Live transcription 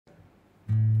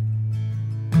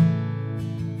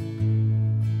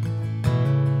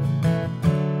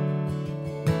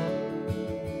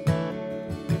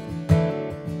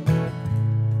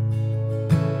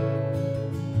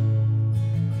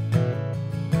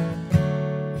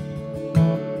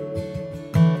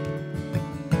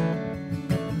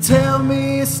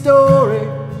me a story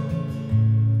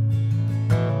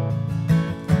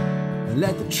and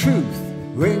let the truth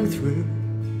ring through.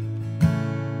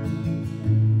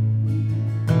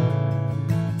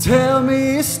 Tell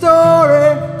me a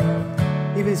story,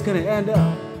 even if it's gonna end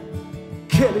up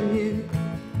killing you.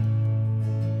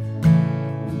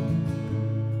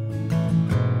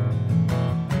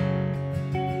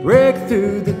 Break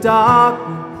through the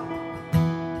darkness,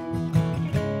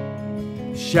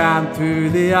 shine through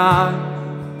the eye.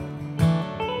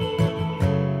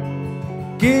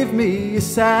 Give me a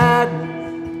sadness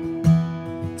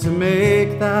to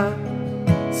make that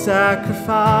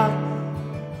sacrifice.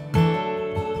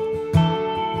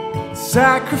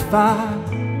 Sacrifice.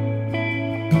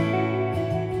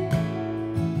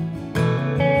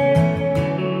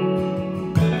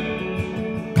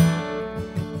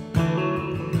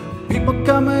 People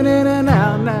coming in and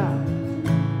out now.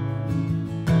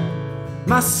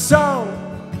 My soul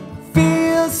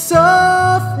feels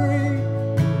so free.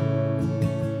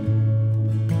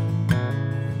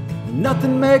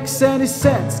 Nothing makes any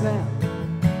sense now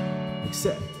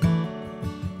except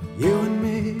you and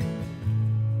me.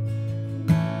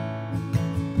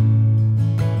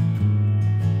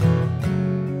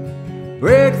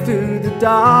 Break through the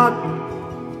darkness,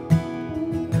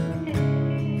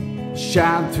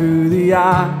 shine through the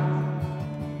eye.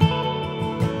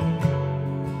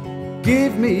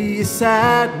 Give me a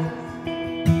sadness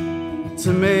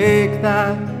to make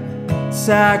that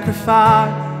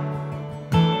sacrifice.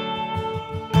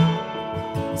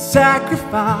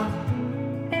 Sacrifice.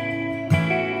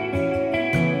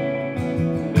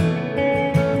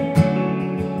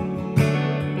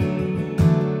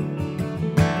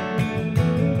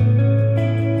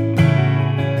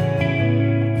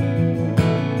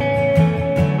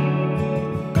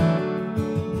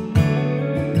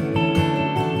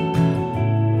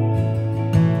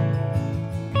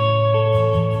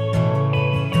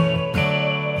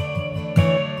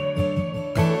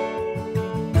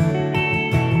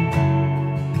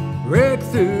 Break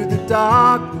through the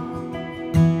darkness,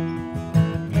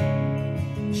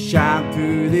 shine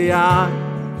through the eye.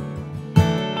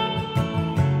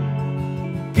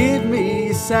 Give me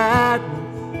a sadness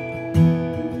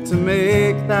to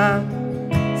make that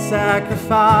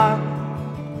sacrifice.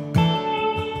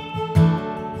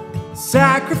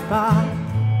 Sacrifice.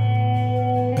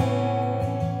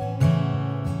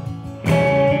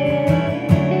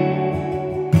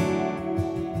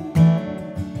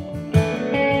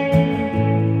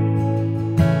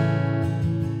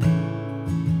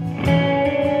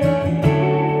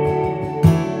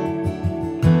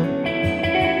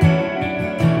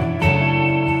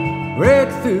 Break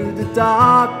through the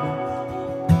darkness,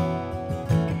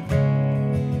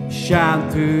 shine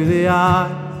through the eye.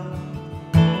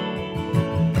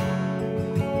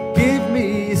 Give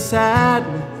me a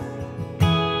sadness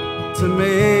to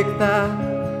make that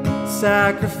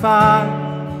sacrifice.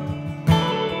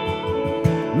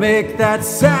 Make that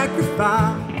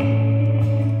sacrifice.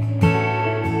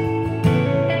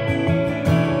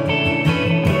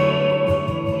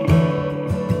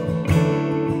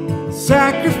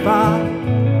 Sacrifice.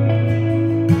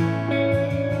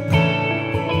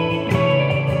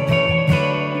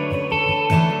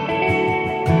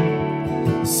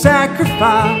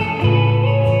 Sacrifice.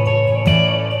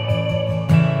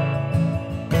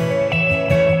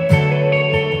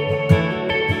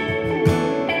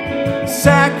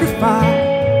 Sacrifice.